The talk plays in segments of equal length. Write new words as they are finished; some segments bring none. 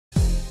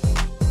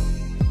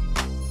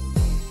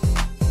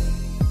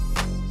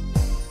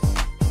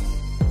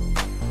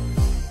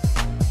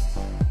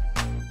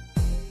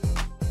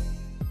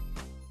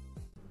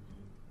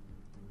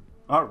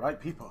Alright,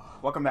 people,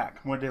 welcome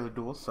back. More Daily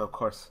Duels. So, of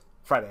course,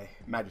 Friday,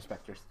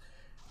 Majespecters.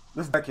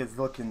 This deck is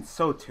looking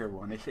so tier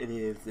 1. It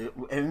is.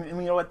 And you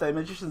know what? The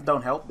Magicians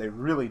don't help. They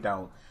really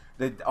don't.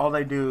 All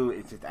they do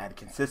is just add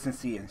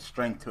consistency and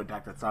strength to a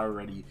deck that's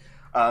already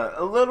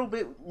a little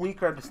bit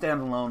weaker to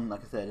stand alone.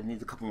 Like I said, it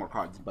needs a couple more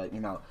cards. But,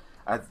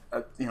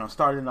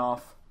 starting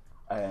off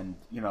and,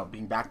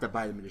 being backed up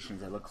by the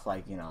Magicians, it looks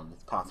like,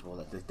 it's possible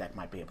that this deck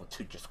might be able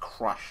to just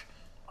crush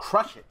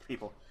it,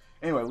 people.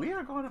 Anyway, we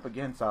are going up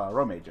against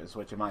Mages,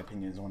 which in my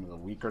opinion is one of the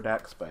weaker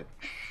decks, but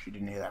you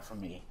didn't hear that from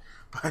me.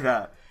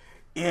 But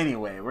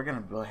anyway, we're going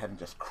to go ahead and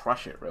just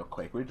crush it real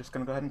quick. We're just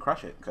going to go ahead and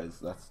crush it,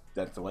 because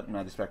that's what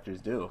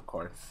Majespecters do, of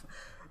course.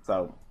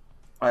 So,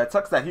 it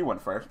sucks that he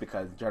went first,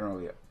 because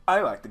generally I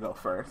like to go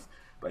first.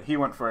 But he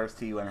went first,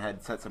 he went ahead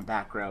and set some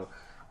back row.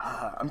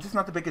 I'm just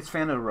not the biggest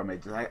fan of the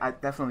Mages. I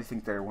definitely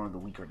think they're one of the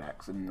weaker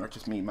decks, and that's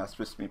just me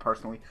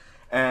personally.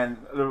 And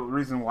the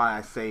reason why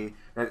I say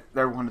that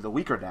they're one of the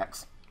weaker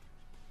decks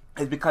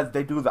is because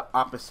they do the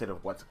opposite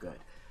of what's good.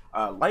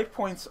 Life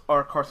points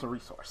are, of course, a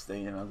resource.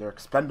 They're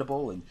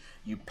expendable, and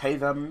you pay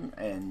them,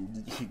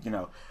 and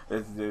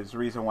there's a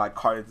reason why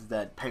cards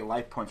that pay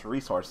life points are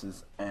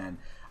resources, and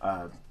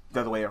the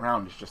other way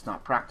around is just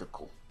not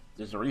practical.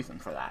 There's a reason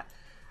for that,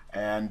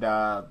 and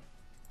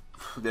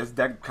this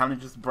deck kind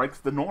of just breaks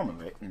the norm of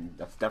it, and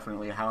that's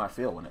definitely how I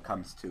feel when it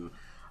comes to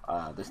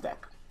this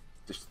deck.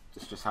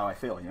 Just how I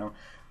feel,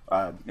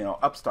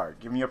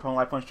 Upstart, giving your opponent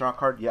life points, draw a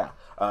card, yeah.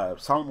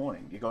 Solemn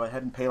Warning, you go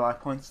ahead and pay life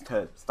points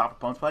to stop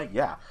opponent's play,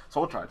 yeah.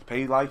 Soul Charge,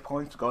 pay life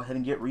points to go ahead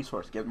and get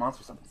resource, get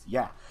monster summons,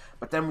 yeah.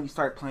 But then when you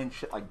start playing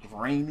shit like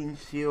Draining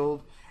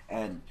Shield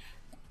and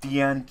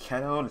DN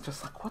Keto, and it's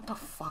just like, what the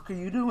fuck are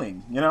you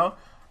doing,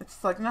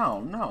 It's like,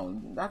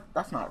 no,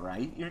 that's not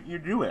right. You're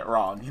doing it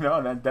wrong,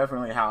 and that's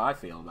definitely how I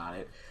feel about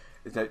it,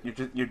 is that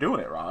you're doing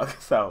it wrong,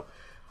 so.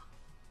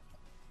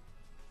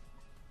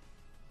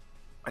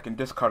 I can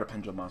discard a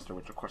Pendulum Monster,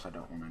 which of course I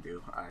don't want to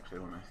do. I actually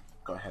want to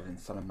go ahead and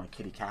summon my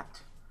kitty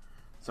cat.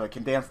 So I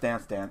can dance.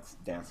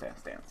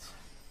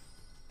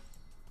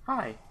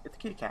 Hi, it's a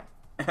kitty cat.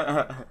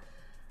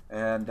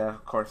 And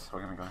of course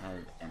we're going to go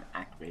ahead and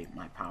activate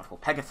my powerful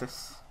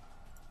Pegasus.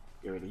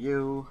 Get rid of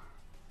you.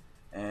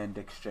 And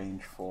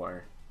exchange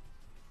for...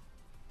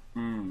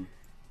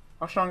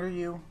 How strong are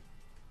you?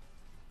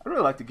 I'd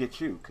really like to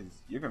get you,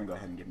 because you're going to go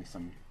ahead and give me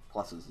some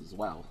pluses as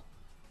well.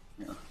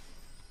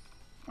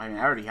 I mean,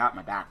 I already got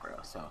my back row,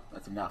 so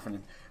that's enough.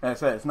 And as I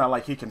said, it's not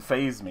like he can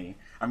phase me.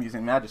 I'm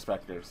using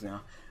Majespecters,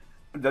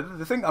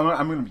 The thing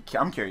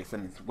I'm curious,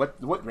 and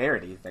what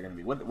rarity is there gonna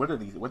be? What are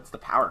these? What's the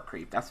power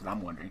creep? That's what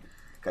I'm wondering,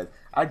 because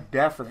I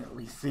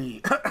definitely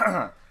see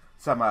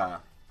some.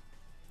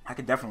 I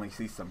could definitely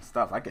see some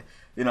stuff. I could,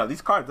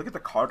 these cards. Look at the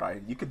card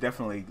art. You could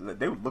definitely.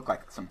 They would look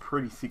like some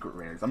pretty secret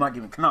rares. I'm not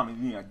giving Konami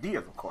any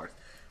ideas, of course,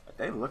 but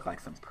they look like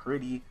some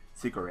pretty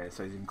secret rares.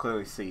 So as you can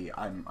clearly see,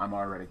 I'm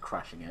already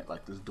crushing it.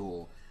 Like, this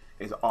duel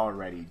is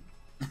already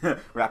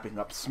wrapping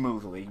up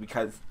smoothly,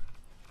 because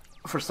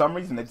for some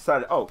reason they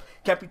decided,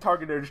 can't be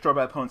targeted or destroyed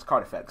by opponent's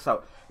card effect.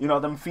 So,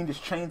 them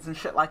fiendish chains and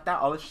shit like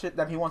that, all this shit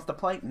that he wants to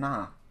play,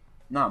 nah,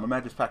 my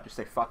Majespecter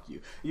say fuck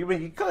you. You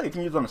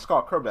can use on a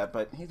Skull Crobat,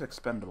 but he's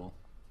expendable.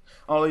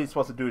 All he's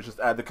supposed to do is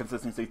just add the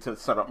consistency to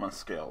set up my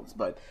skills,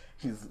 but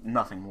he's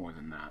nothing more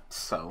than that,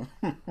 so.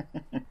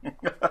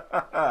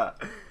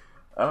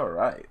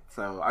 Alright,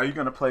 so are you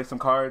going to play some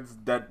cards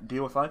that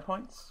deal with life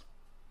points?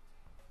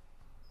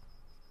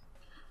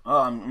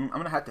 Oh, I'm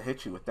going to have to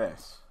hit you with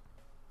this.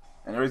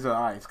 And the reason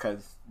why is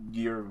because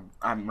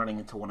I'm running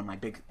into one of my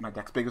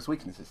deck's biggest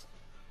weaknesses.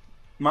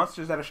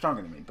 Monsters that are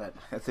stronger than me, but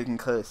as you can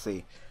clearly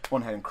see, I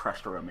went ahead and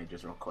crushed the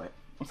Mages real quick.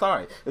 I'm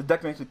sorry, this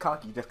deck makes me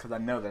cocky just because I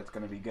know that it's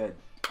going to be good.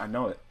 I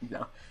know it,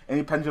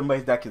 Any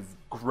pendulum-based deck is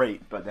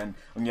great, but then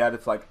when you add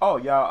it's like,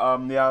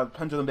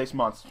 pendulum-based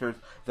monsters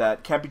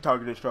that can't be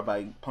targeted destroyed by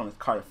opponent's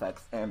card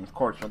effects, and of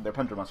course they're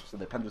pendulum monsters, so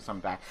they pendulum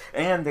summon back,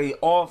 and they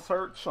all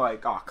search,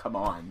 like, oh, come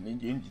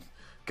on,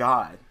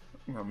 God.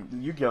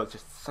 Yu-Gi-Oh! Is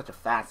just such a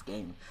fast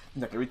game.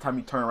 Like, every time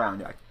you turn around,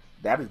 you're like,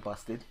 that is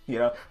busted,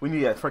 We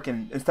need a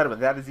freaking, instead of a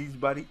that is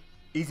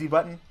easy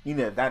button, you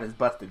need a that is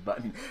busted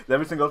button.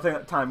 Every single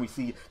time we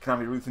see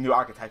Konami release a new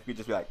archetype, you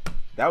just be like,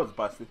 that was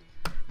busted.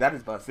 That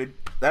is busted.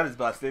 That is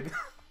busted.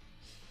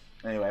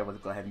 Anyway, let's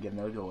go ahead and get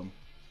another duel.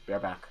 Bear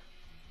back.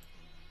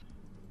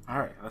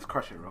 Alright, let's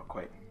crush it real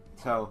quick.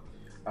 So,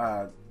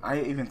 I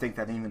even think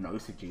that even the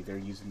OCG, they're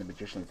using the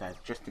Magicians as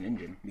just an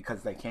engine,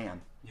 because they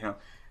can, And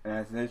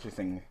that's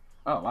interesting.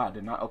 Oh, wow, I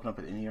did not open up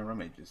with any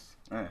Mages.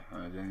 All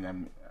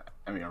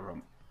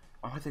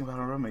I think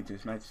about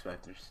Mages,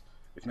 Majespecters,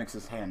 which makes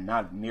this hand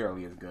not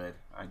nearly as good.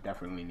 I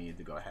definitely need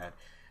to go ahead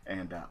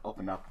and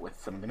open up with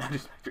some of the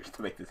Majespecters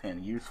to make this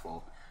hand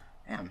useful.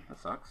 Damn, that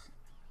sucks.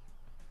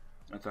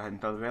 Let's go ahead and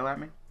throw the veil at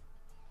me.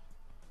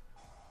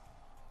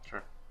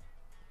 Sure.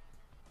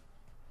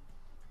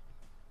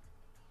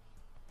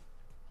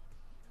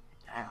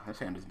 Yeah, this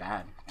hand is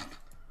bad.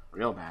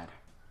 Real bad.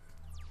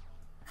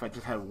 If I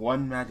just had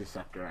one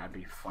Majespecter, I'd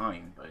be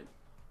fine, but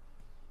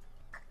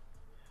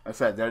I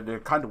said they're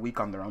kind of weak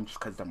on their own just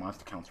because their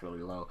monster count's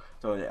really low.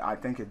 So I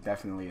think it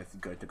definitely is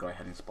good to go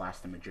ahead and splash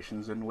the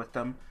magicians in with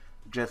them,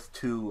 just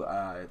to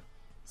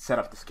set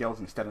up the skills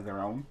instead of their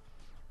own.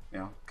 You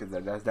know, because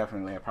that's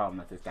definitely a problem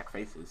that this deck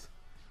faces.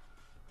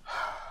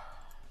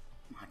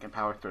 I can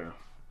power through.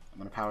 I'm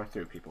gonna power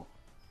through, people.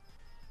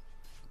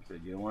 So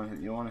you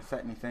want to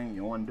set anything,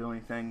 you don't want to do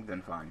anything,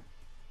 then fine.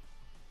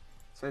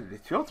 So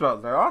these field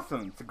spells, they're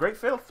awesome. It's a great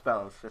field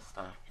spell. It's just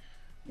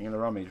being the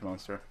raw mage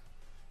monster.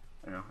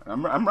 You know,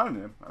 and I'm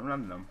running them.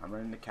 I'm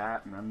running the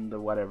cat. I'm running the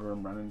whatever.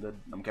 I'm running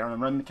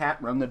the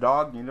cat. Run the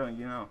dog. You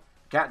know,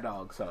 cat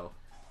dog. So,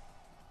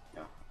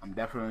 yeah, I'm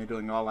definitely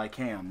doing all I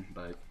can.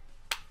 But,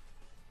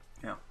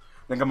 yeah,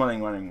 I think I'm only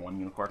running one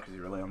unicorn because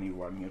you really only need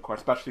one unicorn,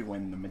 especially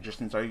when the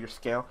magicians are your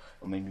scale.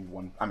 Only need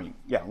one. I mean,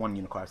 yeah, one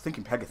unicorn. I was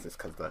thinking Pegasus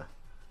because the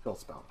field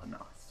spell, but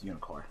no, it's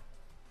unicorn.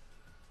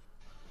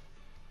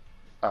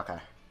 Okay.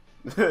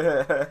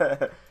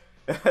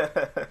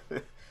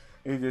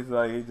 He's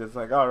just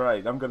like, all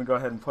right, I'm gonna go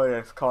ahead and play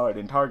this card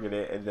and target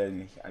it, and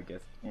then I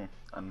guess, I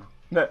don't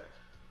know.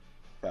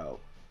 So,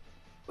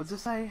 what's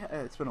this say?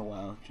 It's been a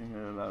while.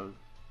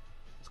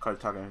 This card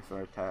targeted for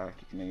attack.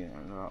 You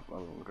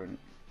can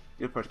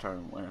your first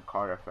turn when a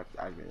card effect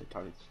activated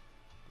targets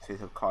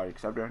face of card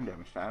except during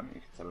damage time.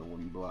 You can set a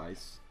wooden blue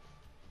ice.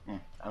 I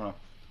don't know.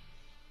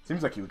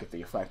 Seems like you would get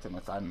the effect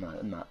unless I'm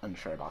not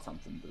unsure about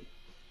something, but.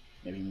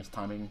 Maybe you missed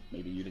timing,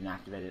 maybe you didn't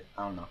activate it,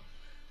 I don't know.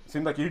 It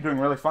seems like you're doing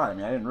really fine. I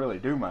mean, I didn't really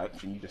do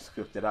much, and you just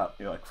scooped it up.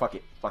 You're like, fuck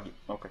it,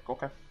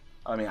 okay.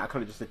 I mean, I could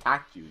have just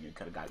attacked you, and you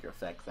could have got your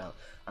effects out.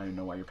 I don't even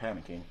know why you're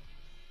panicking.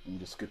 And you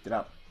just scooped it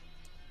up.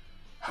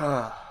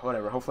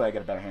 Whatever, hopefully I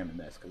get a better hand than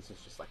this, because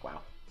it's just like,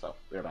 wow. So,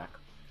 we're back.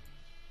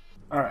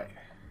 Alright.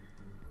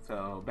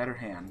 So, better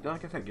hand.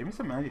 Like I said, give me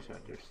some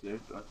Majespecters.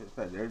 Like I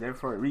said, they're there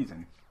for a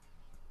reason.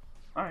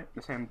 Alright,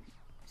 this hand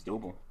is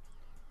doable.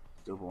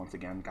 Doable once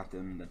again, got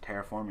them the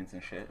terraformings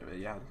and shit, but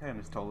yeah, this hand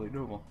is totally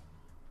doable.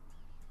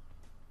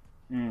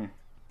 I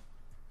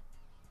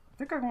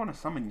think I want to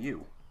summon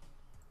you.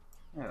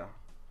 Yeah.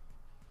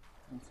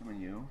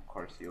 Summon you. Of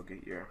course, you'll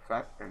get your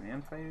effect during the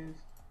end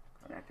phase.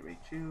 Gonna activate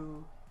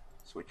you.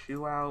 Switch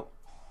you out.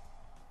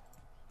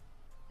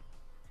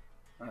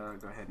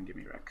 Go ahead and give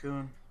me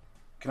Raccoon.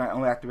 Can I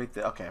only activate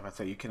the... Okay, if I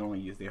say you can only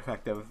use the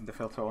effect of the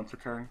field spell once per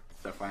turn.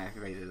 So if I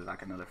activated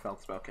like another field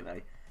spell, could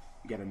I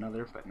get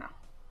another? But no.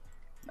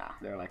 Nah,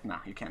 they're like, nah,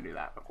 you can't do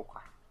that. But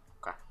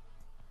okay.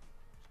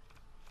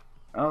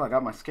 Well, I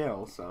got my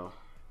scales, so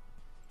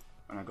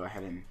when I go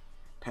ahead and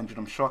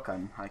pendulum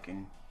shotgun, I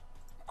can,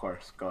 of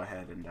course, go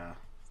ahead and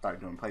start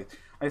doing plays.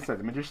 Like I said,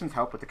 the magicians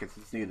help with the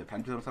consistency of the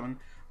pendulum summon,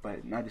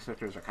 but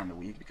Majespecters are kind of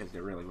weak because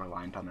they're really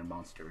reliant on their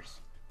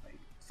monsters. Like,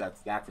 so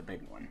that's a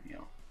big one, you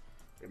know.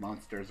 Their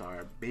monsters are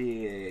a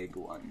big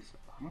one. So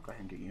I'm gonna go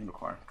ahead and get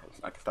Unicorn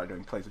because I can start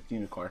doing plays with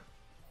Unicorn.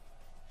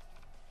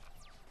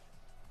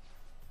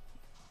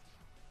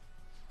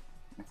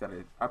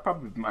 I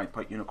probably might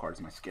put Unicorn as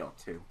my skill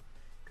too,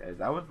 because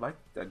I would like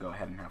to go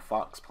ahead and have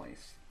Fox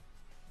place.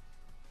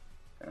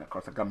 And of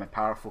course, I got my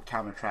powerful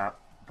counter trap,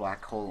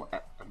 Black Horn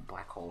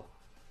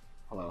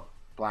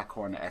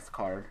S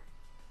card.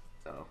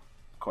 So,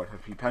 of course,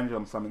 if he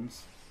pendulum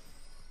summons,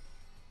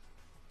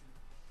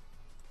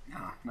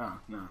 no.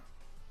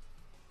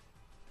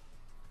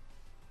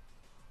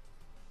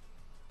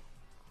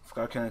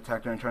 Scar can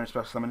attack during turn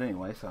special summon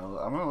anyway, so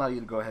I'm gonna allow you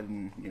to go ahead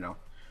and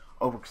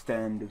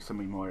overextend, do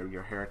some more of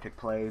your heretic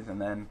plays, and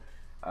then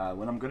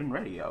when I'm good and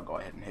ready, I'll go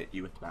ahead and hit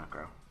you with the back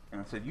row.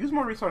 And I said, use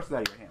more resources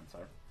out of your hand,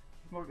 sir.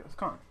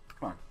 Come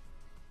on.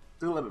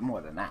 Do a little bit more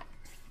than that.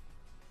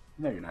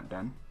 No, you're not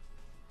done.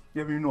 You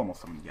haven't your normal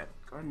summon yet.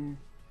 Go ahead and,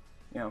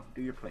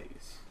 do your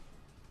plays.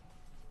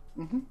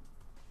 You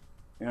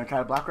gonna try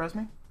to block res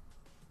me?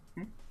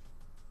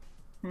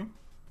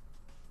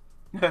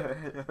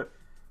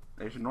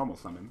 There's your normal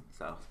summon,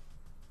 so.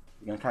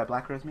 You gonna try to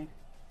black res me?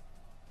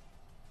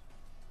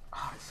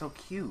 Oh, it's so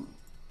cute.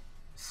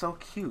 So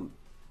cute.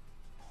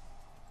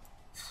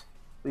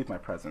 Leave my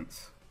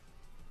presence.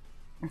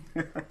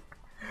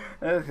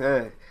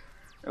 Okay.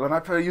 When I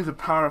try to use a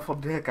powerful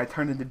dick, I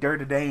turn into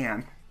Dirty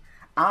Dan.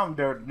 I'm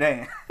Dirty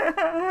Dan.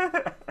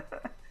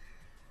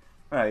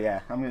 Oh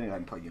yeah, I'm gonna go ahead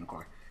and play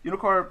Unicorn.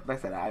 Unicorn, like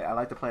I said, I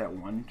like to play at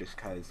 1 just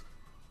because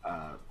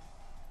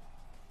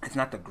it's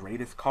not the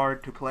greatest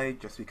card to play,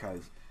 just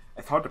because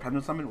it's hard to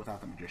pendulum summon without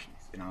the magicians,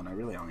 and I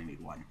really only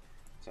need 1.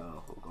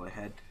 So we'll go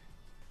ahead.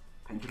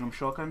 Pendulum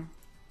Shogun,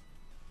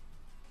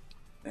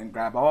 and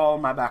grab all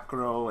my back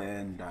row,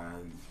 and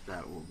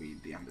that will be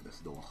the end of this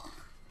duel.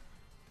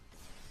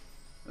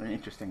 An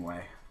interesting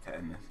way to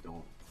end this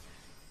duel.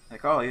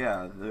 Like, oh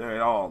yeah,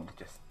 they're all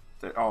ridiculous.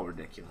 They're all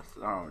ridiculous.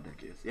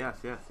 Yes.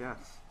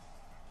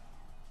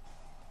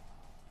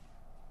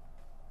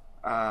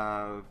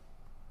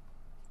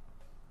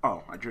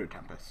 Oh, I drew a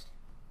Tempest.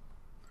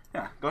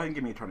 Yeah, go ahead and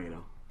give me a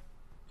Tornado.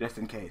 Just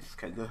in case,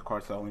 because this, of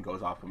course, only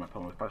goes off when my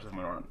opponent's special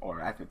summon or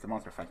activates a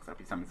monster effect, so if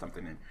he summons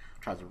something and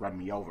tries to run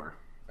me over,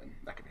 then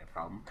that could be a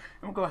problem.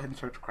 And we'll go ahead and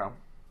search Crow.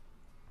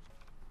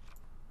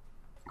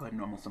 Go ahead and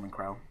normal summon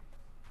Crow.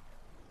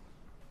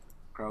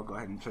 Girl, go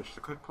ahead and switch to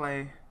quick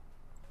play.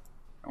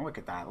 Oh, look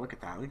at that, look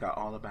at that. We got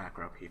all the back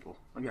row, people.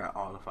 We got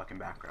all the fucking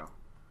back row.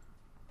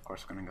 Of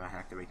course, we're gonna go ahead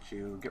and activate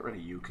you. Get rid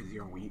of you because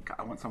you're weak.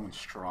 I want someone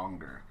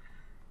stronger.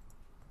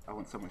 I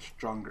want someone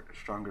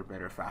stronger,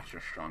 better,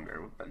 faster,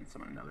 stronger than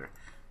someone another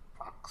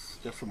fox.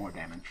 Just for more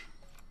damage.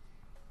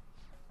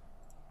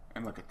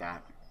 And look at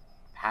that.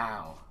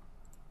 How?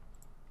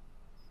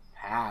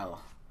 How?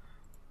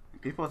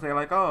 People say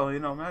like, oh, you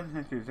know,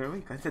 Majespecters are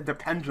weak. I said they're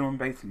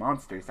pendulum-based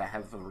monsters that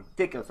has a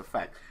ridiculous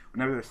effect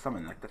whenever they're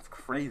summoned. Like, that's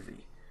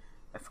crazy.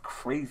 That's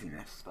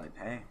craziness. But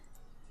hey,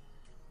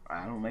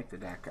 I don't make the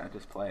deck. I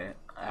just play it.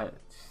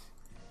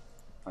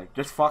 Like,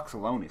 just Fox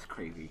alone is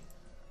crazy.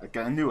 Like,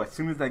 I knew as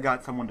soon as I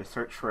got someone to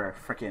search for a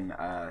freaking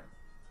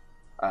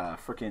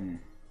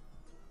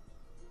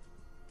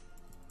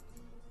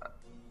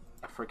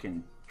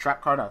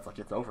trap card, I was like,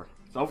 it's over.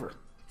 It's over.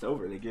 It's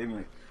over. They gave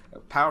me a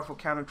powerful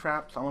counter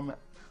trap, some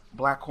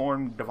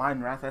Blackhorn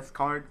Divine Wrath S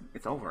card.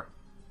 It's over.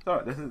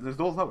 So this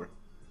duel's over.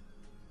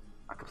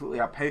 I completely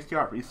outpaced you,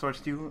 I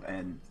resourced you,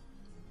 and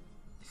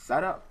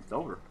set up. It's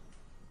over.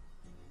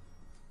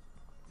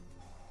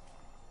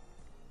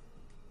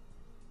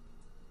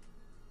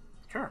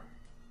 Sure.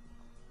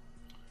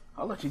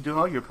 I'll let you do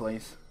all your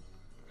plays.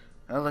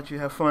 I'll let you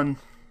have fun.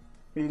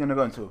 Where are you gonna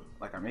go into?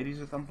 Like Armades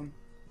or something?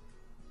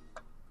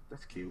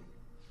 That's cute.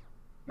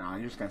 Nah,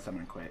 you're just gonna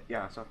summon and quit.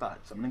 Yeah, so I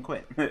thought. Summon and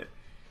quit.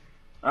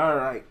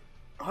 Alright.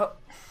 Well,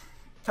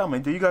 tell me,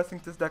 do you guys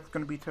think this deck's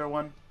gonna be tier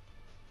 1?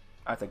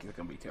 I think it's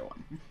gonna be tier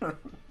 1.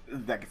 This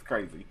deck is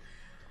crazy.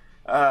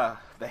 The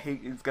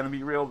hate is gonna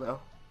be real though.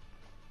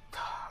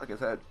 Like I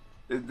said,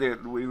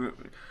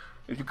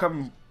 if you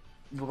come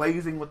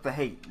blazing with the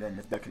hate, then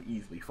this deck could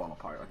easily fall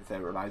apart. Like I said,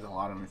 it relies a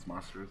lot on its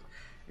monsters.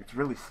 It's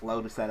really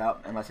slow to set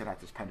up unless it has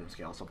this pendulum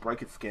scale. So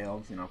break its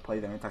scales, you know, play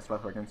them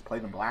anti-spell against, play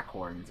them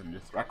Blackhorns, and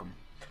just wreck them.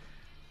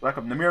 Wreck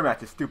them. The mirror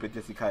match is stupid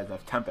just because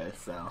of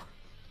Tempest, so.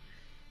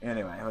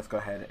 Anyway, let's go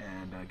ahead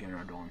and get in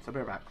our dueling. So,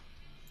 bear back.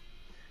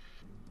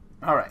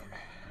 Alright.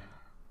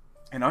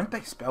 And aren't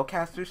they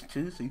spellcasters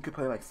too? So you could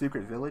play like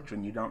Secret Village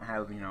when you don't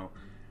have, you know,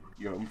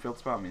 your own field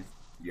spell. I mean,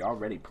 you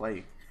already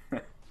play.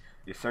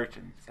 You're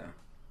searching, so.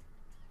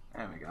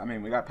 There we go. I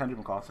mean, we got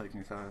Pendulum Call, so you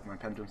can set my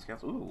Pendulum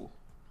Scales. Ooh.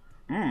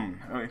 I mean,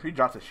 if he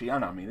drops a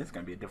Shion on me, this is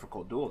going to be a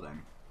difficult duel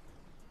then.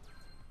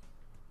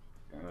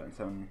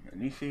 Summon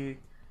Anishi.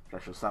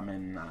 Special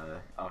summon,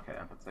 okay,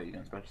 I'm going to say you're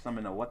going to special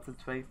summon a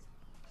what's-its-face.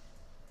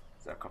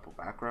 Is that a couple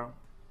back row?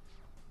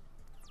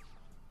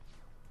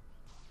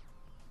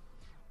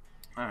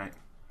 Alright.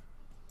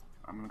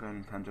 I'm going to go ahead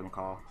and Pendulum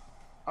Call.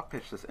 I'll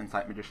pitch this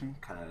Insight Magician,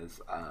 because,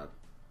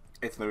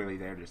 it's literally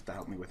there just to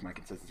help me with my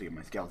consistency of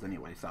my scales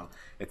anyway, so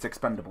it's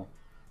expendable,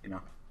 you know.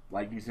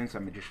 Like using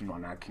Insight Magician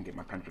on, I can get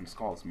my Pendulum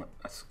Scales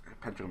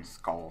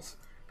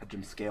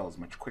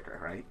much quicker,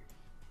 right?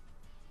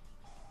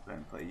 Go ahead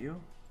and play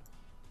you.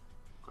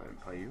 Go ahead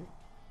and play you.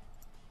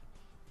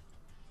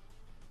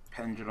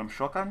 Pendulum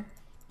Shokan,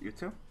 you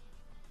too.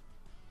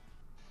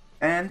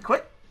 And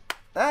quit.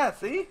 Ah,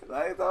 see?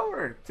 It's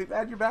over. Too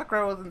bad your back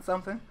row wasn't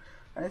something.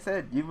 Like I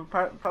said, you would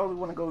probably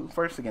want to go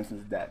first against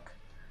this deck.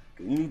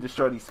 You need to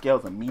destroy these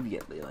scales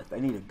immediately. Like, they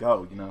need to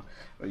go, you know.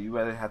 Or you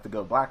rather have to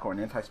go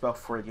Blackhorn, anti-spell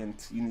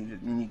friggin'. You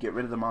need to get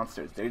rid of the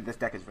monsters. This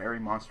deck is very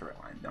monster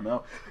aligned. I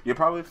know you're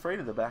probably afraid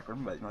of the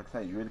background, but like I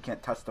said, you really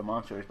can't touch the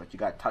monsters, but you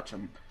gotta touch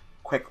them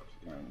quickly.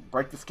 You know,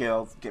 break the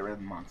scales, get rid of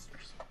the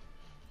monsters.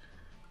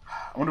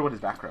 I wonder what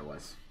his back row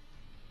was.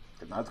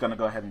 Because I was gonna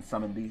go ahead and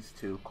summon these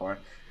two,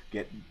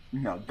 get, you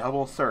know,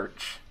 double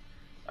search.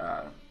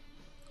 I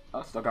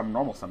still got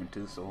normal summon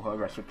too, so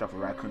whoever I switch off a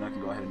Raccoon, I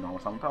can go ahead and normal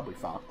summon, probably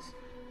Fox.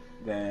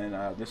 Then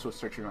this was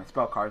searching my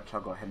spell card, so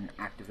I'll go ahead and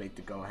activate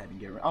to go ahead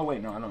and get rid. Oh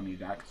wait, no, I don't need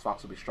that, because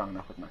Fox will be strong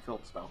enough with my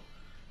field spell.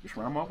 Just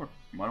run him over.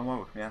 Run him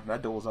over. Yeah,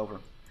 that duel's over.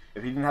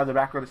 If he didn't have the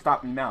back row to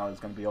stop me now, it's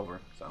going to be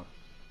over. So,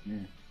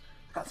 look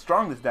how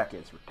strong this deck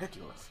is.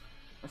 Ridiculous.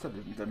 I said,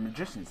 the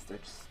Magicians, they're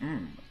just,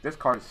 this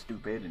card is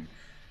stupid, and,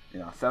 you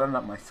know, setting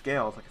up my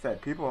scales, like I said,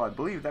 I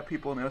believe that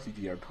people in the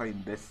OCG are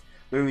playing this,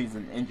 literally as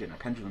an engine, a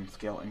pendulum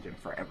scale engine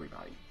for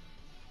everybody.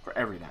 For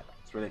every deck.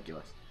 It's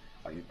ridiculous.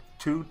 Like,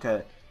 2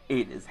 to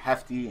 8 is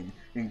hefty, and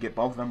you can get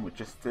both of them with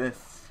just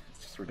this.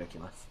 It's just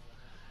ridiculous.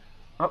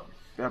 Oh,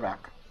 they're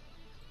back.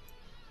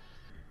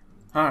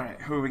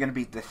 Alright, who are we going to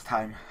beat this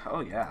time?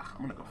 Oh yeah, I'm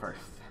going to go first.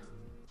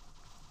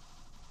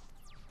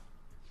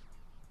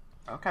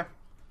 Okay.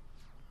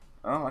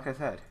 Well, like I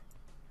said,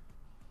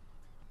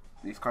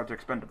 these cards are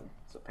expendable.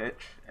 So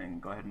pitch,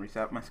 and go ahead and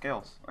reset my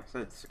scales. Like I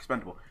said, it's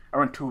expendable. I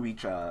run 2 of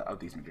each of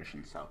these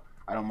Magicians, so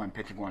I don't mind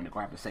pitching one to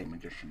grab the same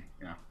Magician,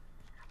 you know.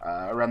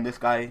 I run this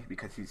guy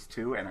because he's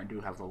 2, and I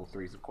do have level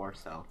 3s, of course,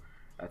 so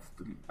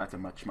that's a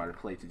much smarter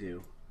play to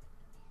do.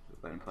 So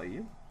go ahead and play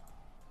you.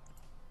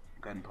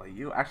 Go ahead and play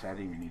you. Actually, I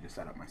didn't even need to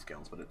set up my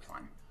scales, but it's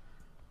fine.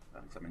 Go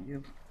ahead and summon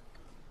you.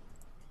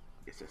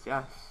 Yes.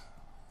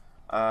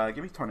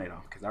 Give me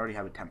Tornado, because I already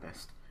have a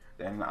Tempest.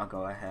 Then I'll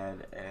go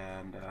ahead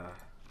and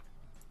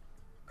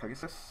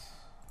Pegasus.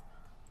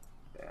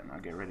 Then I'll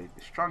get rid of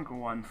the stronger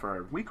one for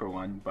a weaker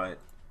one, but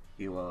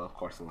he will, of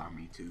course, allow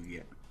me to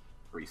get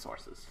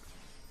resources.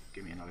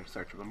 Give me another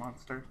search of a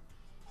monster.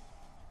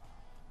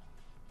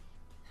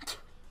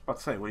 What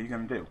to say? What are you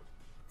gonna do?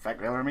 Fat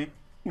griller me?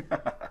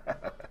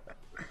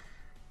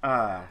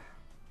 Oh,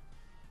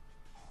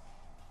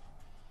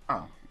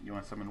 you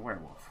want to summon a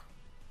werewolf?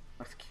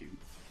 That's cute.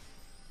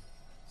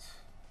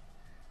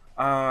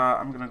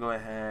 I'm gonna go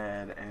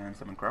ahead and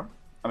summon Crow.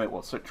 I mean,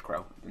 well, search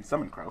Crow and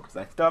summon Crow because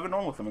I still have a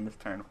normal summon this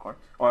turn, of course.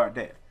 Or I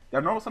did. Did I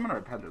have normal summon or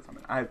a pendulum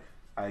summon? I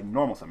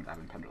normal summon. I have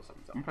a pendulum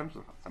summon. I'm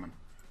pendulum summon.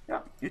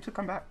 Yeah, you two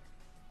come back.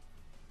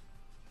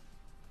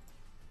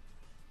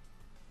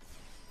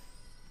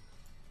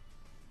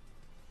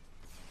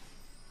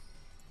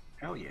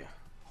 Hell yeah.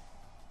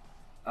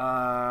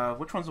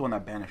 Which one's the one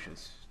that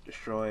banishes?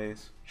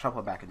 Destroys,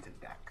 shuffle it back into the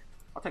deck.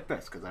 I'll take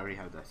this because I already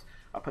have this.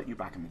 I'll put you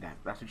back in the deck.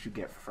 That's what you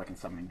get for freaking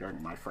summoning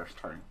during my first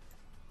turn.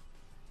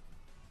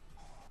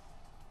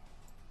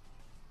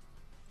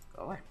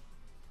 Go away.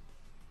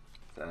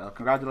 So,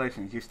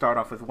 congratulations. You start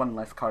off with one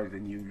less card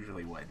than you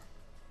usually would.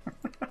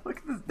 Look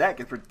at this deck.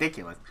 It's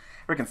ridiculous.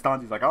 Freaking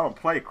Stanzi's like, I don't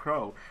play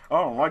Crow.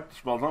 I don't like the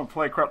spells. I don't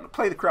play Crow.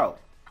 Play the Crow.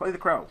 Play the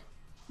Crow.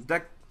 This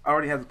deck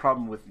already has a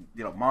problem with,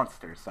 you know,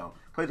 monsters, so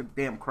play the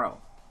damn Crow.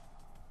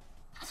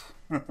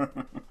 It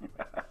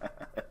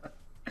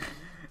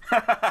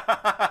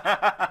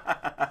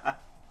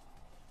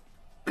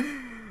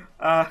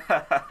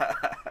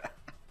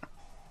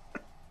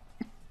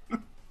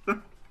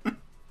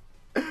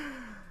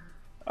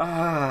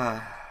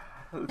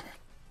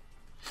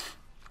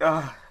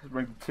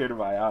brings a tear to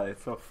my eye.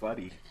 It's so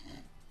funny.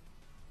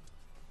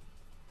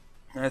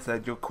 I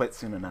said you'll quit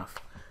soon enough.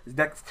 This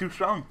deck's too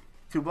strong.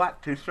 Too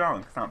black, too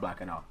strong. It's not black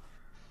at all.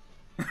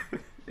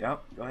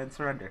 Yep, go ahead and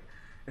surrender.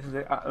 This is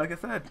it. Like I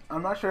said,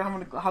 I'm not sure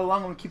how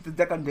long I'm gonna keep this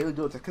deck on Daily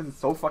Duels because it's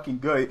so fucking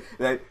good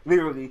that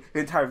literally the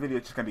entire video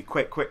is just gonna be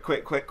quick.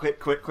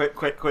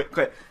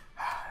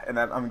 And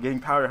I'm getting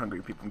power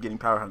hungry, people. I'm getting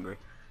power hungry.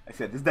 I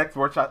said this deck's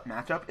worst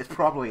matchup is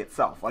probably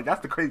itself. Like,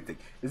 that's the crazy thing.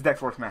 This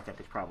deck's worst matchup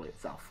is probably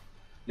itself,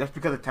 just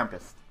because of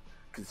Tempest.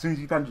 Because as soon as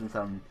you dungeon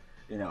summon,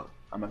 you know,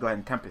 I'm gonna go ahead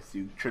and Tempest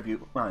you,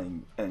 tribute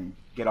mine, and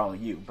get all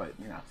of you. But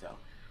you know, so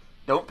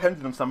don't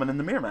pendulum summon in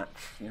the mirror match,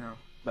 you know.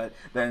 But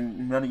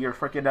then none of your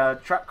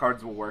freaking trap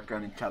cards will work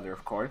on each other,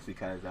 of course,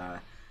 because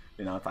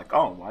you know, it's like,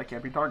 oh, well, I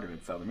can't be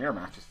targeted, so the mirror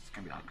match is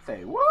gonna be like,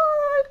 say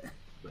what?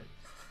 But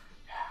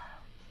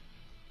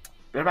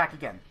they're back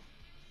again.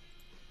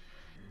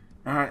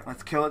 All right,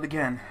 let's kill it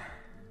again.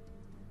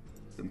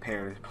 Some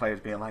players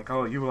being like,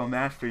 oh, Yubel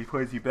master, he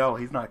plays Yubel,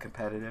 he's not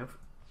competitive.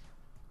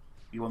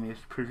 You want me to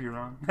prove you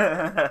wrong?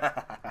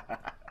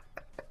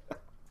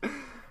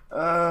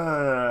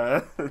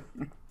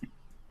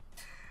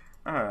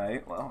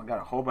 Alright, well, I got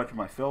a whole bunch of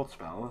my field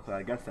spells, so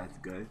I guess that's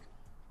good.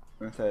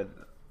 Like I said,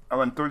 I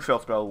run 3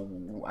 field spell.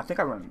 I can't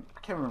remember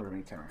how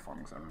many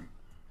terraformings I run.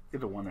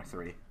 Either 1 or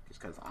 3,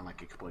 just because I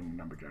like exploiting the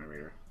number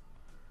generator.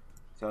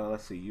 So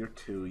let's see, you're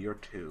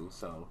 2,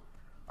 so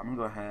I'm gonna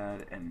go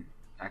ahead and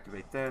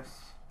activate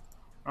this.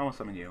 I will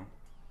summon you.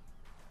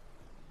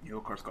 You,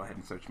 of course, go ahead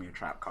and search me a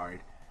trap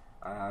card.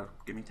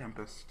 Give me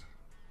Tempest.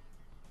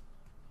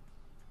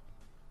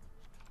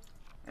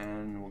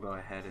 And we'll go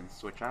ahead and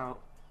switch out.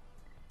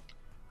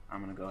 I'm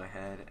gonna go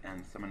ahead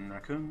and summon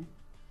Raccoon.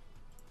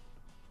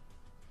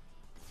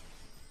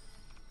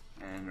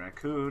 And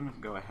Raccoon,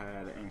 go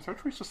ahead and search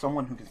for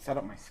someone who can set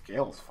up my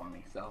scales for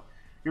me. So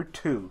you're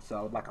 2, so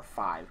I would like a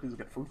 5. Who's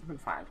got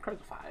 5?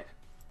 Card's a 5. Is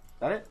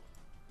that it?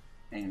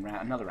 And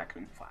another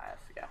Raccoon 5.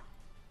 Yeah.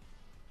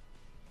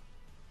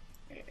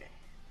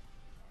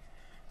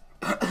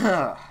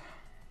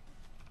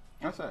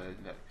 I said,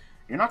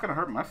 you're not gonna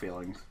hurt my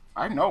feelings.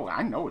 I know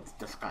it's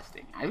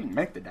disgusting. I didn't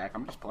make the deck.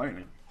 I'm just playing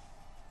it.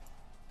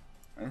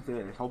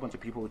 There's a whole bunch of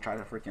people who try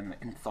to freaking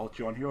insult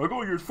you on here, like,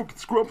 oh, you're fucking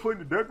scrub playing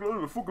the deck,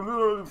 fucking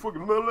blah,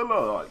 blah,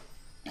 blah.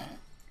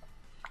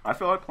 I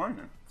feel like playing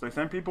it. So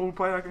same people who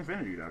play like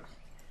Infinity decks.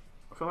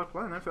 I feel like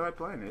playing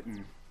it,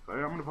 and so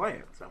I'm gonna play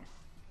it. So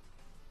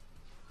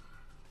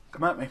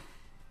come at me,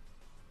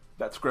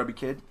 that scrubby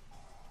kid.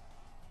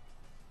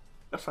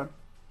 That's fine.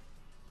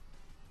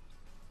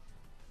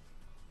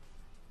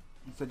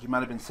 He said you might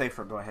have been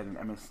safer. Go ahead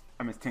and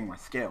MS-ting my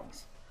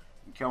scales.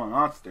 I'm killing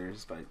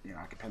monsters, but you know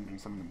I can pendulum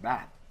summon them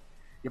back.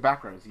 Your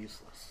back row is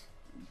useless.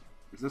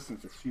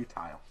 Resistance is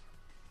futile.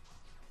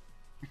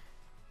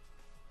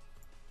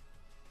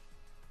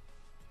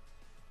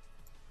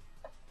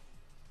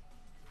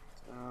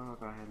 So I'll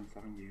go ahead and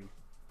summon you.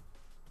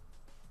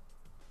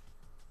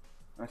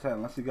 Like I said,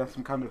 unless you got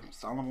some kind of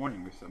solemn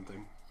warning or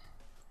something,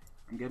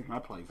 I'm getting my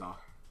plays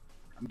off.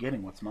 I'm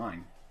getting what's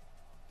mine.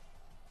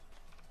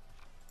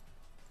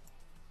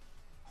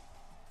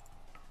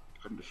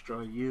 Couldn't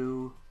destroy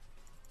you.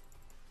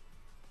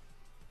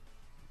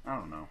 I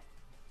don't know.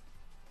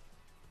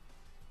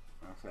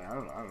 I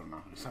don't know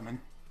who to summon.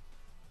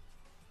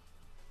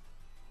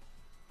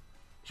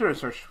 Should have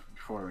searched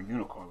for a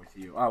unicorn with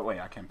you. Oh wait,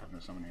 I can't put no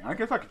summoning. I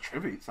guess I could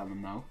tribute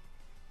summon though.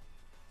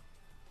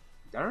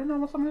 Did I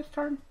normal summon this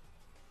turn?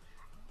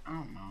 I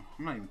don't know.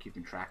 I'm not even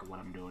keeping track of what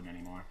I'm doing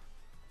anymore.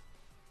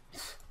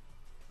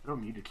 I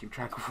don't need to keep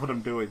track of what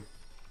I'm doing.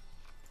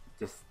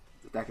 Just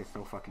the deck is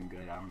so fucking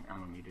good. I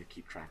don't need to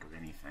keep track of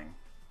anything.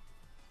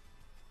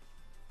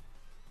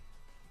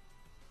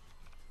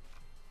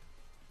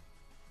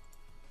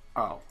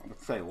 Oh, I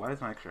would say, why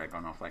is my extra deck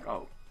going off? Like,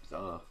 oh,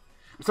 so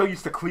I'm so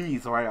used to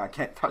Qliphort, or I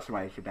can't touch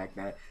my extra deck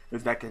that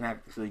this deck can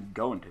actually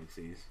go into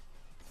Xyz.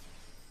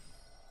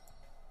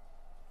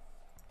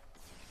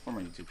 Or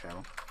my YouTube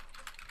channel.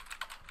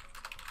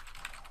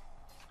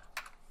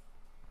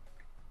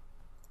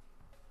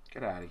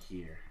 Get out of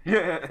here.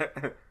 Yeah.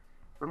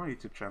 For my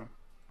YouTube channel.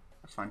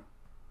 That's fine.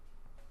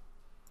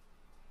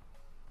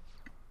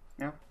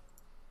 Yeah.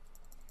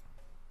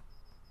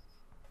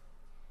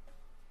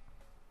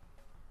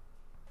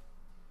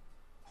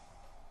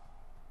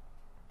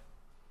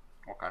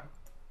 Okay.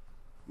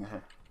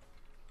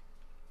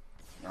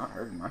 Not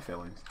hurting my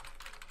feelings.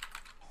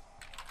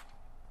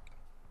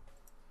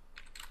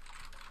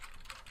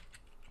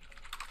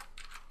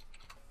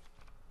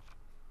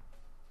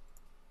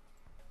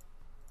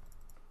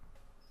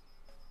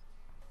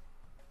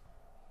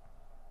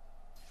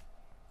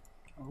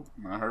 Oh,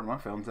 not hurting my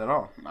feelings at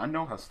all. I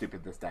know how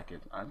stupid this deck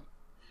is. I'm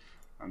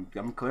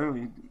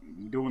clearly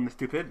doing the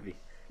stupidity.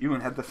 You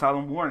even had the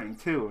solemn warning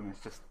too, and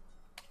it's just,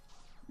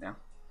 yeah.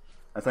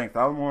 I think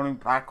solemn warning,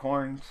 black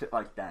horn, shit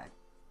like that.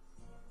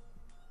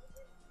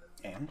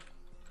 And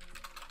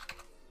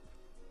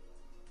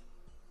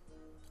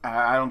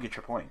I don't get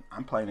your point.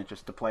 I'm playing it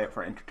just to play it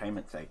for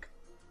entertainment's sake.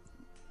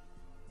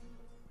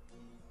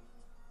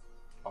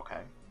 Okay.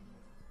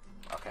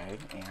 Okay,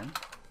 and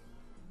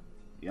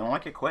you don't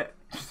like it, quit.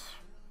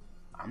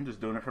 I'm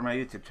just doing it for my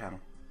YouTube channel.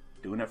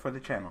 Doing it for the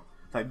channel.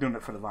 It's like doing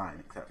it for the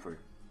Vine, except for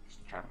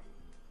just the channel.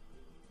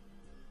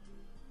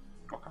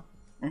 Okay.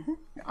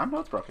 Yeah, I know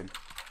it's broken.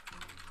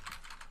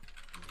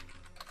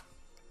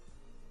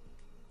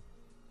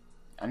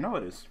 I know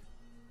it is.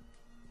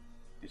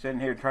 You're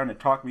sitting here trying to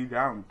talk me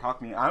down, I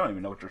don't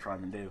even know what you're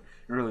trying to do.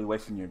 You're really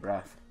wasting your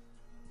breath.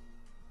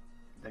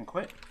 Then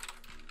quit.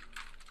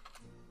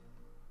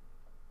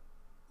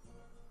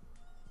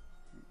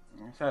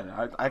 Like I said,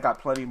 I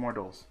got plenty more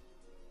duels.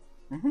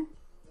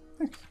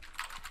 Thanks.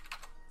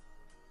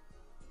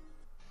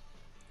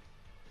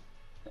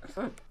 I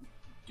said,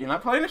 you're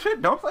not playing the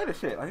shit? Don't play the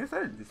shit. Like I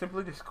said,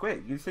 simply just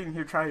quit. You're sitting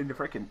here trying to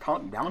freaking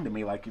talk down to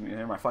me like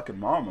you're my fucking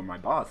mom or my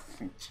boss.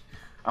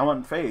 I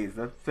wasn't phased.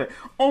 I said,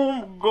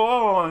 oh my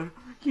god,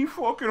 he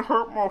fucking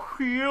hurt my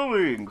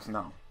feelings.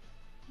 No.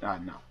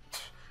 No.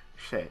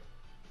 Shit.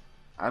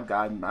 I've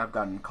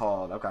gotten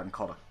called a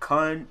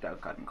cunt, I've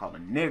gotten called a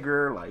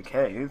nigger, like,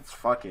 hey, it's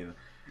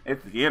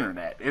the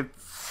internet.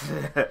 It's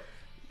you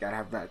gotta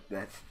have that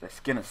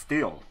skin of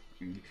steel.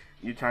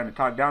 You're trying to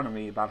talk down to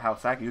me about how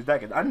sacky this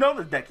deck is. I know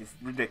this deck is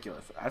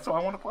ridiculous. That's why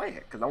I want to play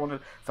it. Because I want to...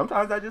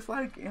 Sometimes I just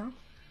like,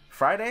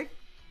 Friday,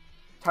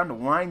 time to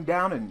wind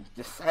down and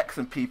just sack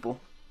some people.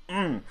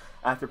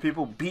 After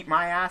people beat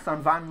my ass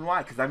on Vitamin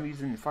Y. Because I'm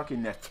using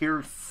fucking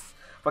tier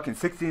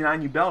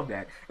 69 Yubel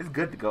deck. It's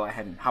good to go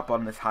ahead and hop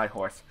on this high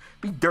horse.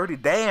 Be dirty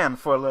Dan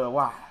for a little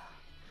while.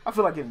 I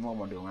feel like getting one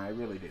more duel. I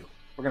really do.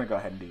 We're going to go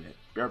ahead and do it.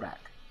 Be right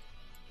back.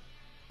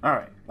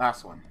 Alright,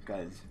 last one.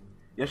 Because...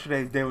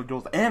 yesterday's Daily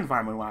Duels and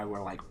Vitamin Y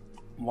were like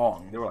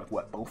long. They were like,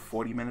 what, both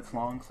 40 minutes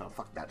long? So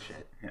fuck that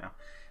shit, yeah,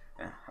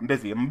 I'm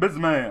busy. I'm a busy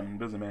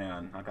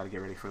man. I gotta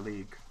get ready for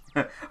League.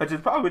 Which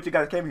is probably what you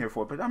guys came here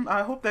for. But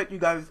I hope that you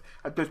guys,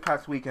 this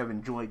past week, have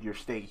enjoyed your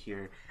stay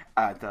here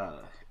at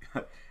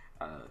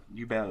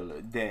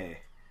Yubel Day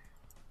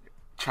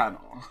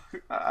channel.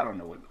 I don't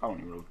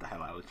even know what the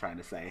hell I was trying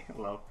to say.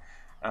 Hello.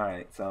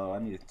 Alright, so I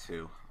needed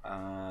two.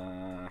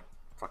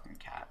 Fucking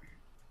cat.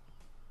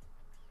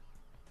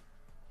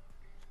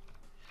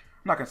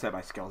 I'm not gonna set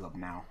my skills up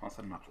now. I'll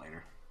set them up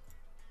later.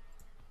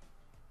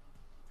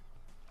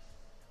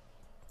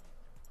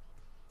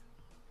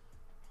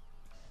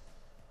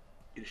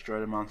 You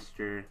destroy the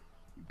monster.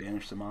 You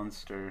banish the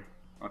monster.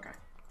 Okay,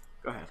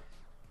 go ahead.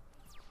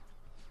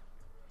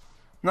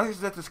 I'm not gonna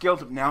set the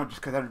skills up now, just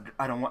because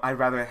I don't want. I'd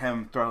rather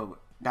him throw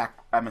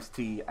back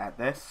MST at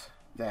this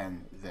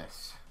than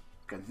this,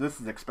 because this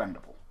is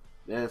expendable.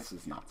 This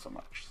is not so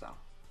much. So.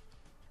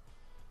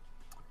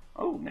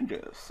 Oh,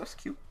 ninjas. That's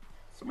cute.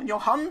 Summon your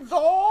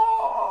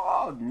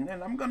Hanzo!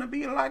 And I'm gonna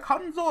be like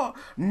Hanzo!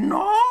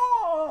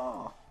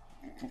 No!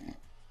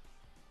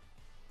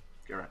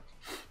 You're right.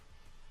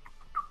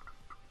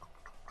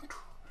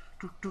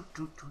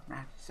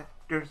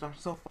 Majespecters are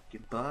so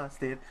fucking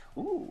busted.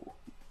 Ooh,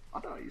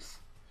 all dies.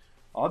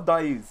 All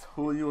dies.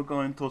 Who are you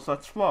going to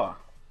search for?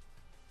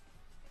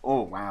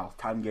 Oh wow,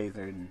 time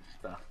gazer and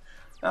stuff.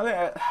 I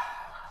mean,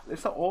 they're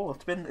so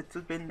old.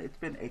 It's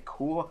been a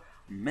cool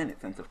minute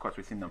since, of course,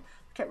 we've seen them.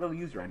 I can't really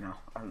use it right now.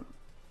 I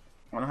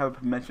don't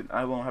have a mention.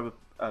 I won't have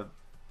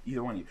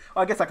either one of you.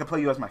 Well, I guess I could play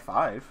you as my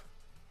 5.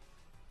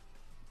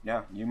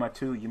 Yeah, you my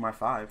 2, you my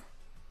 5.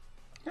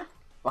 Yeah,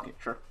 fuck it,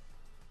 sure.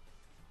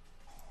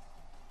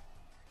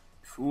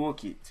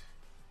 Fuck it.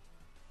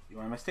 You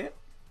want to miss it?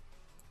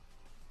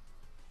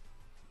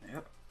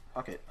 Yep.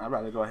 Fuck it. I'd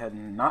rather go ahead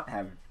and not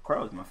have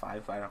Crow as my 5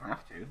 if I don't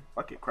have to.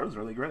 Fuck it, Crow's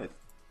really great.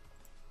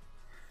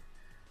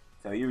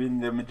 So even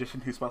the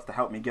magician who's supposed to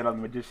help me get on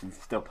the magicians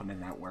is still putting in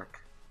that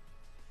work.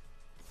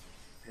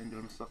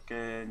 Pendulum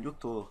sucking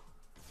YouTube.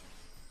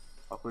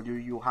 Fuck with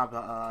you have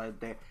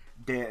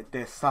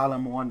the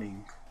solemn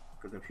warning.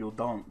 Because if you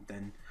don't,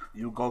 then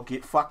you go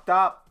get fucked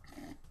up.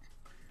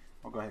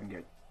 I'll go ahead and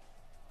get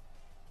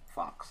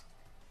Fox.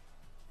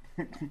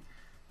 I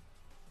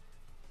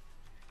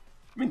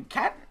mean,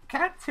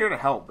 Cat's here to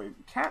help,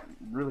 but Cat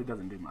really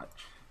doesn't do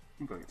much.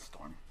 I'm gonna get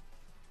Storm.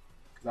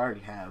 Because I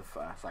already have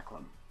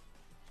Cyclone.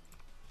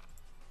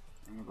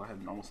 I'm gonna go ahead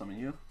and normal summon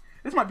you.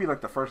 This might be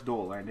like the first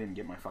duel where I didn't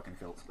get my fucking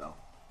field spell.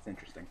 It's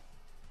interesting.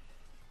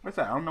 What's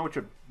that? I don't know what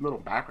your little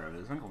background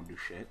is. I'm gonna do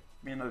shit.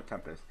 Me another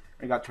Tempest.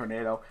 I got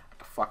Tornado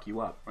to fuck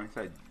you up. Like I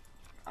said,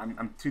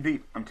 I'm too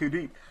deep. I'm too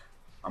deep.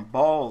 I'm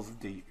balls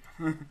deep.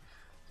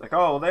 It's like,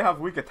 oh, they have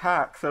weak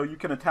attack, so you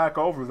can attack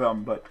over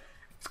them, but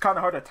it's kind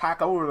of hard to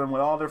attack over them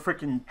with all their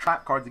freaking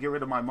trap cards to get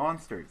rid of my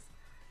monsters.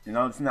 You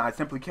know, it's not, I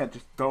simply can't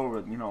just throw,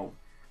 you know,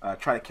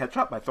 try to catch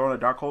up by throwing a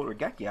Darkhold or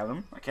Geki at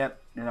them. I can't,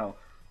 you know,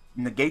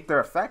 negate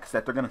their effects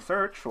that they're gonna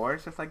search for.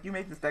 It's just like, you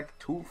made this deck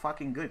too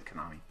fucking good,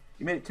 Konami.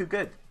 You made it too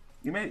good.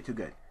 You made it too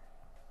good.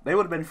 They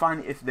would have been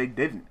fine if they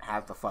didn't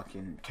have the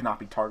fucking cannot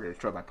be targeted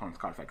destroyed by opponent's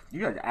card effects.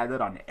 You guys add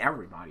it on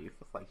everybody. It's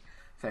just like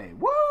saying,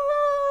 what?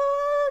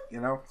 You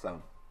know,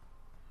 so.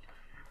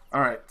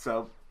 Alright,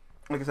 so,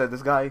 like I said,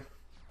 this guy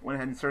went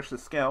ahead and searched the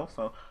scale,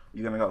 so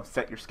you're gonna go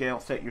set your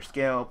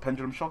scale,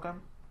 pendulum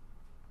shotgun.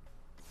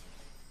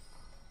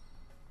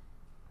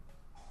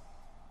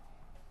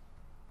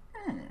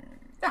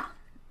 Yeah.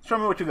 Show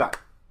me what you got.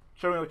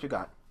 Show me what you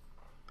got.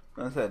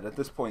 Like I said, at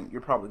this point,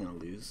 you're probably gonna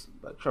lose,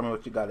 but show me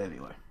what you got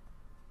anyway.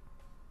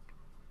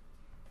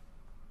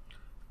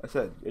 I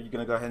said, are you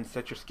gonna go ahead and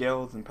set your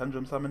scales and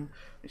pendulum summon?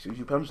 As soon as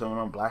you pendulum summon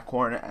on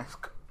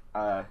Blackhorn-esque,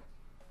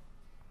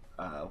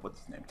 what's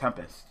his name?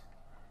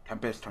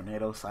 Tempest,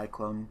 Tornado,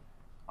 Cyclone.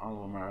 All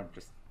of them are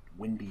just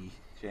windy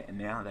shit,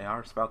 and yeah, they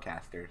are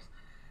spellcasters.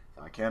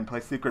 So I can play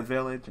Secret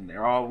Village, and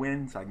they're all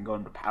wins. So I can go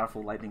into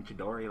powerful Lightning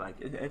Chidori.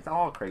 Like, it's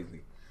all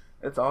crazy.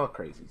 It's all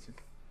crazy.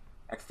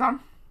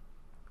 Exton?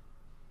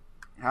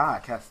 Ah,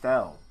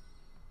 Castell.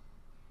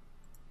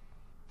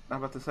 I'm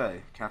about to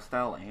say,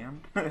 Castell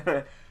and?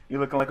 You're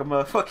looking like a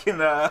motherfucking,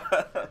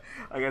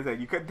 like I said,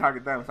 you couldn't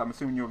target them, so I'm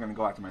assuming you were going to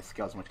go after my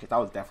skills much, because I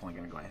was definitely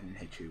going to go ahead and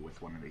hit you with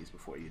one of these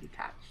before you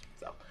detach.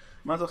 So,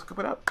 might as well scoop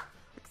it up.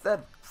 Like I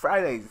said,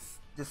 Fridays,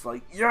 just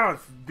like, yes,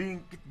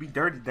 be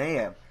dirty,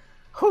 damn.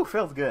 Whew,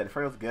 feels good. It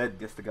feels good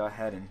just to go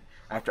ahead and,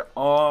 after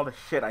all the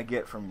shit I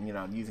get from, you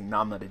know, using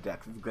non-loaded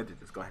decks, it's good to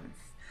just go ahead and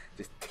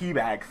just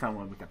teabag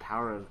someone with the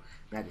power of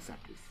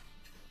Majespecters.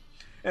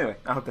 Anyway,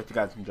 I hope that you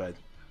guys enjoyed.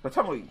 But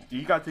tell me, do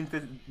you guys think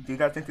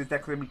this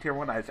deck's gonna be tier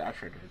 1? I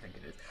actually do think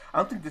it is. I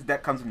don't think this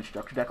deck comes in a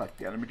structure deck like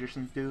the other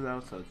magicians do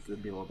though, so it's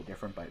gonna be a little bit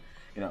different. But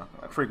you know,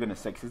 for goodness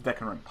sakes, this deck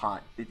can run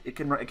pot. It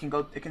can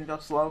go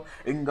slow,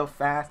 it can go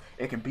fast,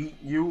 it can beat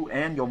you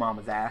and your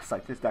mama's ass.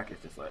 Like this deck is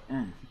just like,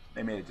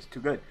 they made it just too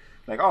good.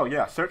 Like, oh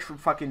yeah, search for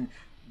fucking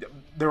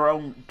their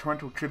own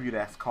torrential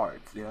tribute-ass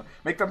cards. You know,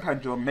 make them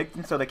pendulum, make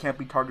them so they can't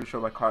be targeted show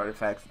by card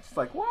effects. It's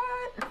like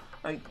what?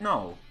 Like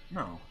no.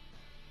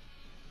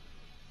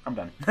 I'm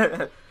done.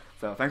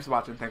 So thanks for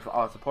watching. Thanks for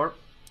all the support.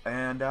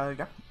 And yeah.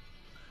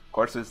 Of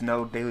course, there's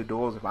no daily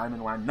duels if I'm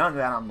in line. None of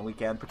that on the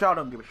weekend. But y'all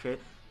don't give a shit.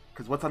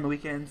 Because what's on the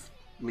weekends?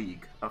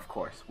 League, of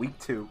course. Week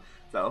 2.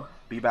 So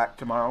be back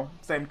tomorrow.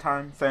 Same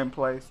time, same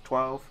place.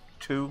 12,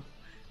 2.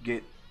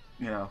 Get,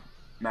 you know,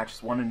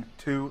 matches 1 and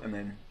 2. And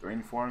then 3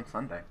 and 4 on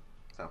Sunday.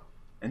 So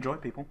enjoy,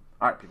 people.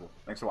 Alright, people.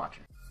 Thanks for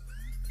watching.